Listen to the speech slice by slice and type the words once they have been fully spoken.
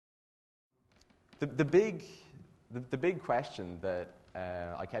the big question that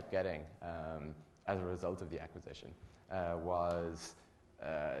I kept getting as a result of the acquisition was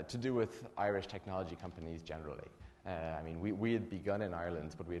to do with Irish technology companies generally. I mean, we had begun in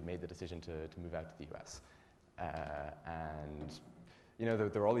Ireland, but we had made the decision to move out to the US. And, you know,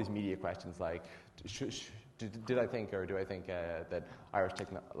 there were all these media questions like, did I think, or do I think that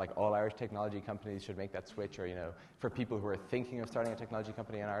all Irish technology companies should make that switch? Or, you know, for people who are thinking of starting a technology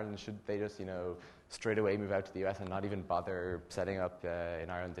company in Ireland, should they just, you know, straight away move out to the US and not even bother setting up in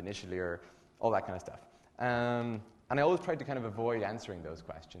Ireland initially, or all that kind of stuff? And I always tried to kind of avoid answering those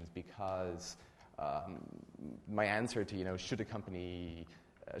questions because my answer to, you know, should a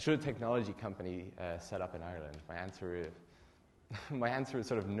technology company set up in Ireland? My answer is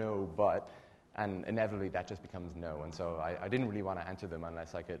sort of no, but, and inevitably that just becomes no. And so I didn't really want to answer them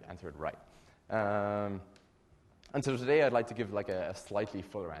unless I could answer it right. And so today I'd like to give like a slightly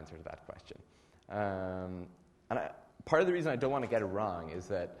fuller answer to that question. Part of the reason I don't want to get it wrong is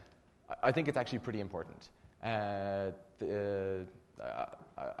that I think it's actually pretty important. I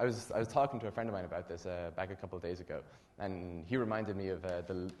was talking to a friend of mine about this back a couple of days ago, and he reminded me of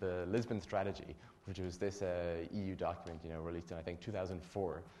the Lisbon Strategy, which was this EU document, you know, released in I think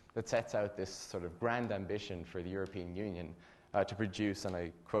 2004, that sets out this sort of grand ambition for the European Union to produce, and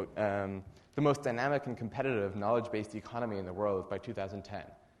I quote, the most dynamic and competitive knowledge-based economy in the world by 2010.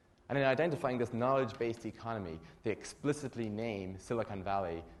 And in identifying this knowledge-based economy, they explicitly name Silicon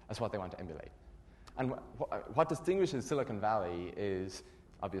Valley as what they want to emulate. And what distinguishes Silicon Valley is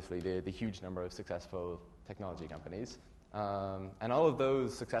obviously the huge number of successful technology companies. And all of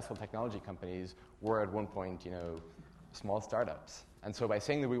those successful technology companies were at one point, you know, small startups. And so by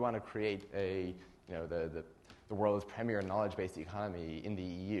saying that we want to create the world's premier knowledge-based economy in the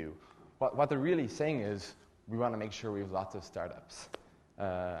EU, what they're really saying is we want to make sure we have lots of startups.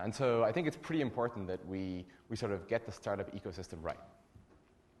 And so I think it's pretty important that we sort of get the startup ecosystem right.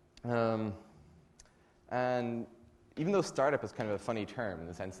 And even though startup is kind of a funny term in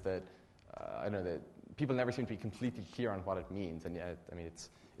the sense that I know that people never seem to be completely clear on what it means, and yet, I mean, it's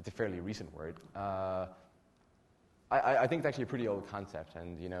a fairly recent word. I think it's actually a pretty old concept,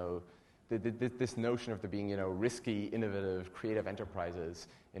 and you know, this notion of there being, you know, risky, innovative, creative enterprises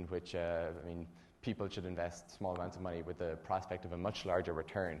in which I mean, people should invest small amounts of money with the prospect of a much larger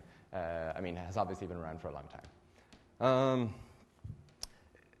return. I mean, has obviously been around for a long time.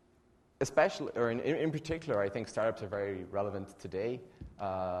 Especially, or in particular, I think startups are very relevant today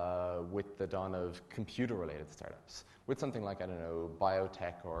with the dawn of computer-related startups. With something like, I don't know,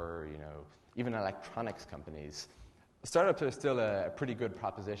 biotech or, you know, even electronics companies. Startups are still a pretty good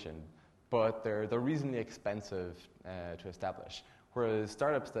proposition, but they're reasonably expensive to establish. Whereas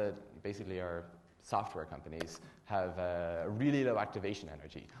startups that basically are software companies have a really low activation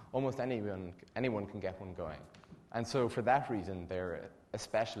energy. Almost anyone can get one going. And so for that reason, they're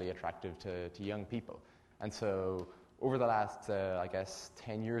especially attractive to young people. And so over the last, I guess,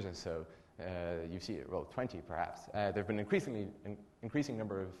 10 years or so, you see, well, 20 perhaps, there have been increasing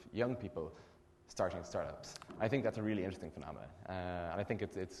number of young people starting startups. I think that's a really interesting phenomenon. And I think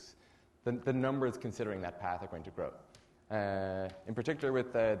it's the numbers considering that path are going to grow. In particular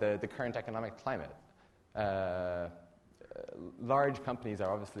with the current economic climate, large companies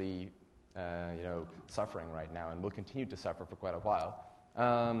are obviously you know, suffering right now and will continue to suffer for quite a while.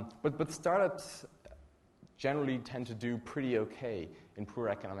 But startups generally tend to do pretty okay in poor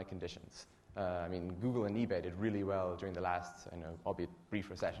economic conditions. I mean, Google and eBay did really well during the last, I know, albeit brief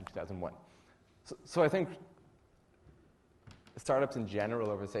recession, 2001. So I think startups in general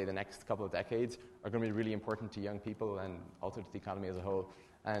over, say, the next couple of decades are going to be really important to young people and also to the economy as a whole.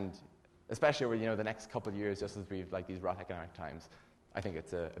 And especially over, you know, the next couple of years, just as we've like these rough economic times, I think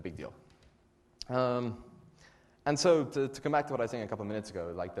it's a big deal. And so to come back to what I was saying a couple of minutes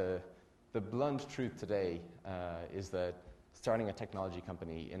ago, like the blunt truth today is that starting a technology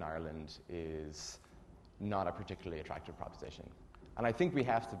company in Ireland is not a particularly attractive proposition. And I think we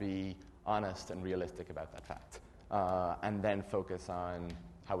have to be honest and realistic about that fact, and then focus on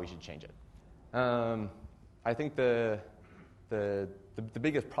how we should change it. I think the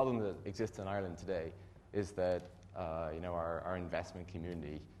biggest problem that exists in Ireland today is that you know, our investment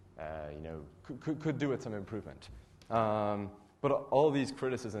community you know, could do with some improvement. But all these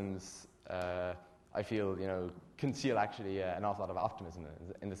criticisms, I feel, you know, conceal actually an awful lot of optimism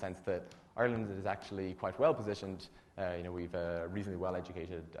in the sense that Ireland is actually quite well positioned. You know, we've a reasonably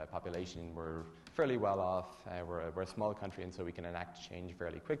well-educated population. We're fairly well off. We're a small country, and so we can enact change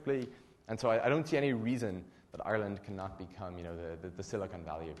fairly quickly. And so I don't see any reason that Ireland cannot become, you know, the Silicon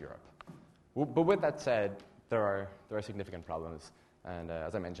Valley of Europe. But with that said, there are significant problems. And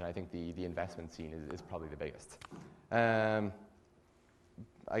as I mentioned, I think the investment scene is probably the biggest. I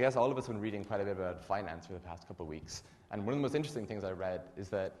guess all of us have been reading quite a bit about finance for the past couple of weeks. And one of the most interesting things I read is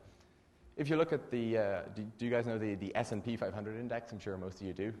that if you look at the, do you guys know the S&P 500 index? I'm sure most of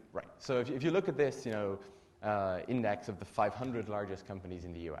you do. Right. So if you look at this, index of the 500 largest companies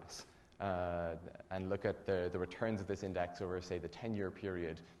in the US, and look at the returns of this index over, say, the 10-year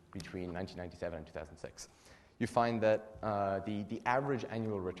period between 1997 and 2006, you find that the average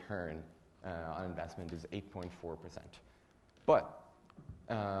annual return on investment is 8.4%. But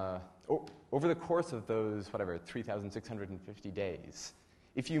over the course of those, 3,650 days,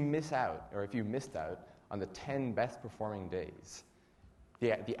 if you missed out on the 10 best performing days,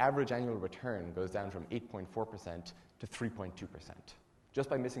 the average annual return goes down from 8.4% to 3.2%, just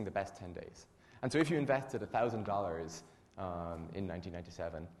by missing the best 10 days. And so if you invested $1,000 in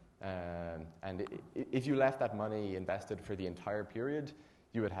 1997, and if you left that money invested for the entire period,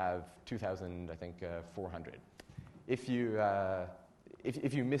 you would have 2,400. If you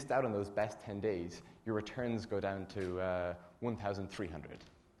missed out on those best 10 days, your returns go down to 1,300.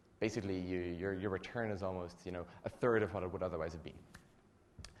 Basically, your return is almost a third of what it would otherwise have been.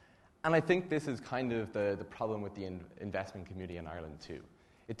 And I think this is kind of the problem with the investment community in Ireland too.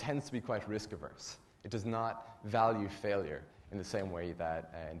 It tends to be quite risk averse. It does not value failure in the same way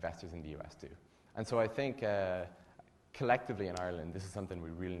that investors in the US do. And so I think collectively in Ireland, this is something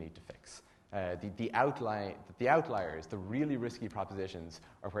we really need to fix. The outliers, the really risky propositions,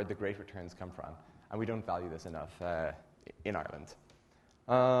 are where the great returns come from, and we don't value this enough in Ireland.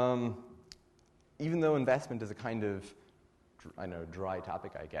 Even though investment is a kind of, dry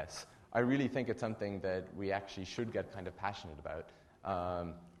topic, I guess, I really think it's something that we actually should get kind of passionate about,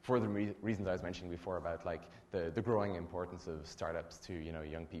 for the reasons I was mentioning before about like the growing importance of startups to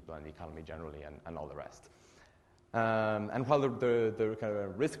young people and the economy generally and all the rest. And while the kind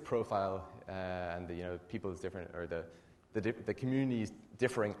of risk profile and the people's different, or the community's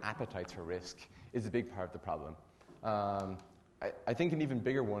differing appetites for risk is a big part of the problem. I think an even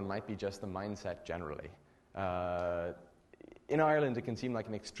bigger one might be just the mindset generally. In Ireland, it can seem like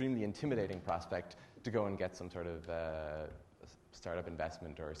an extremely intimidating prospect to go and get some sort of startup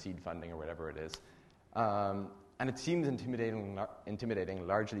investment or seed funding or whatever it is. And it seems intimidating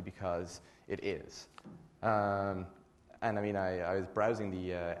largely because it is. And I mean, I was browsing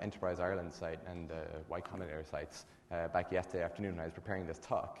the Enterprise Ireland site and the Y Combinator sites back yesterday afternoon when I was preparing this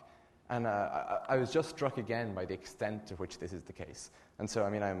talk. And I was just struck again by the extent to which this is the case. And so, I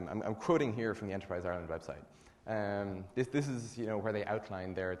mean, I'm quoting here from the Enterprise Ireland website. This is where they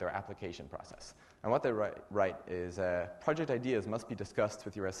outline their application process. And what they write is, project ideas must be discussed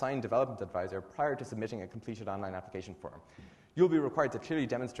with your assigned development advisor prior to submitting a completed online application form. You'll be required to clearly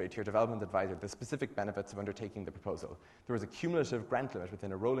demonstrate to your development advisor the specific benefits of undertaking the proposal. There is a cumulative grant limit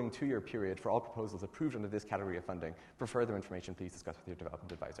within a rolling 2-year period for all proposals approved under this category of funding. For further information, please discuss with your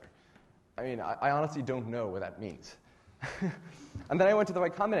development advisor. I mean, I honestly don't know what that means. And then I went to the Y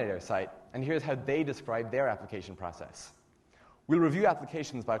Combinator site, and here's how they describe their application process. We'll review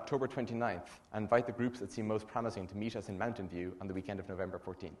applications by October 29th and invite the groups that seem most promising to meet us in Mountain View on the weekend of November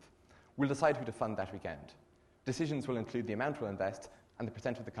 14th. We'll decide who to fund that weekend. Decisions will include the amount we'll invest and the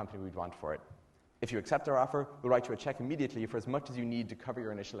percent of the company we'd want for it. If you accept our offer, we'll write you a check immediately for as much as you need to cover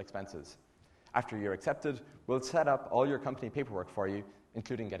your initial expenses. After you're accepted, we'll set up all your company paperwork for you,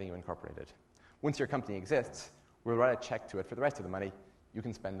 including getting you incorporated. Once your company exists, we'll write a check to it for the rest of the money. You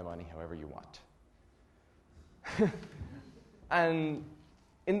can spend the money however you want. And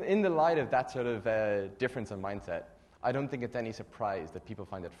in the light of that sort of difference in mindset, I don't think it's any surprise that people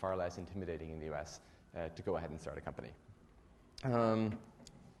find it far less intimidating in the US to go ahead and start a company.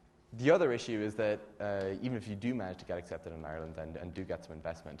 The other issue is that even if you do manage to get accepted in Ireland and do get some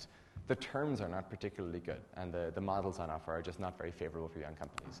investment, the terms are not particularly good, and the models on offer are just not very favorable for young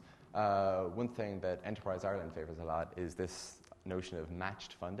companies. One thing that Enterprise Ireland favors a lot is this notion of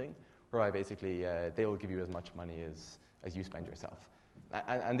matched funding, whereby basically they will give you as much money as you spend yourself.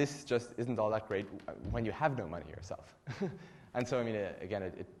 And this just isn't all that great when you have no money yourself. And so, I mean,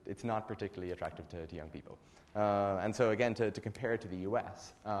 again, it's not particularly attractive to young people. And so, again, to compare it to the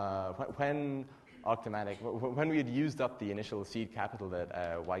US, when Auctomatic, when we had used up the initial seed capital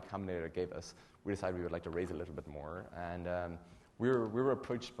that Y Combinator gave us, we decided we would like to raise a little bit more. And we were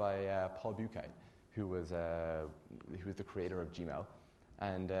approached by Paul Buchheit, who was the creator of Gmail.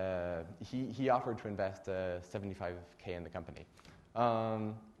 And he offered to invest $75K in the company.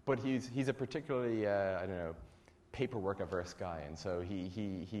 But he's a particularly, paperwork-averse guy. And so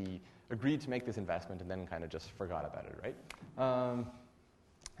he agreed to make this investment and then kind of just forgot about it, right?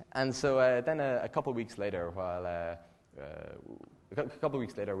 And so then a couple weeks later, while a couple of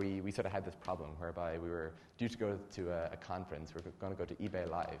weeks later, we sort of had this problem whereby we were due to go to a conference. We were going to go to eBay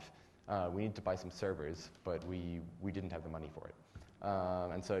Live. We needed to buy some servers, but we didn't have the money for it.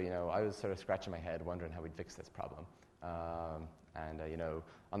 And so, I was sort of scratching my head, wondering how we'd fix this problem.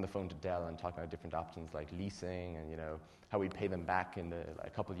 On the phone to Dell and talking about different options like leasing and, how we'd pay them back in a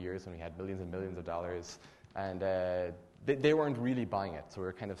couple of years when we had millions and millions of dollars. And they weren't really buying it, so we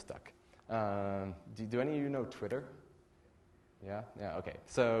were kind of stuck. Do any of you know Twitter? Yeah, okay.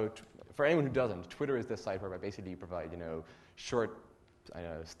 So for anyone who doesn't, Twitter is this site where basically you provide, short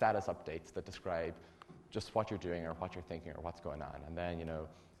status updates that describe just what you're doing or what you're thinking or what's going on. And then,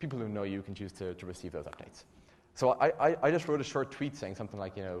 people who know you can choose to receive those updates. So I just wrote a short tweet saying something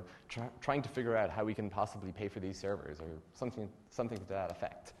like, trying to figure out how we can possibly pay for these servers or something to that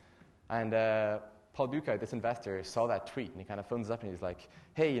effect. And Paul Buchheit, this investor, saw that tweet and he kind of phones us up and he's like,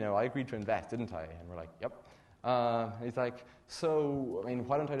 hey, I agreed to invest, didn't I? And we're like, yep. And he's like, so,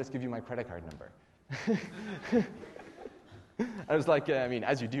 why don't I just give you my credit card number? I was like,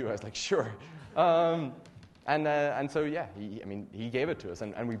 as you do. I was like, sure. And so, yeah, he gave it to us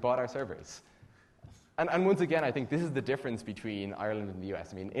and we bought our servers. And once again, I think this is the difference between Ireland and the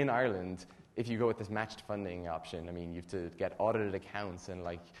US. In Ireland, if you go with this matched funding option, you have to get audited accounts and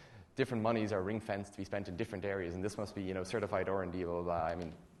different monies are ring-fenced to be spent in different areas, and this must be certified R&D, blah, blah, blah.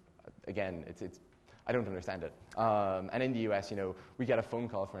 Again, it's I don't understand it. And in the US, we get a phone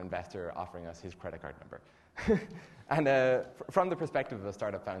call from an investor offering us his credit card number. And from the perspective of a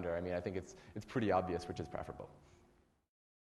startup founder, I think it's pretty obvious which is preferable.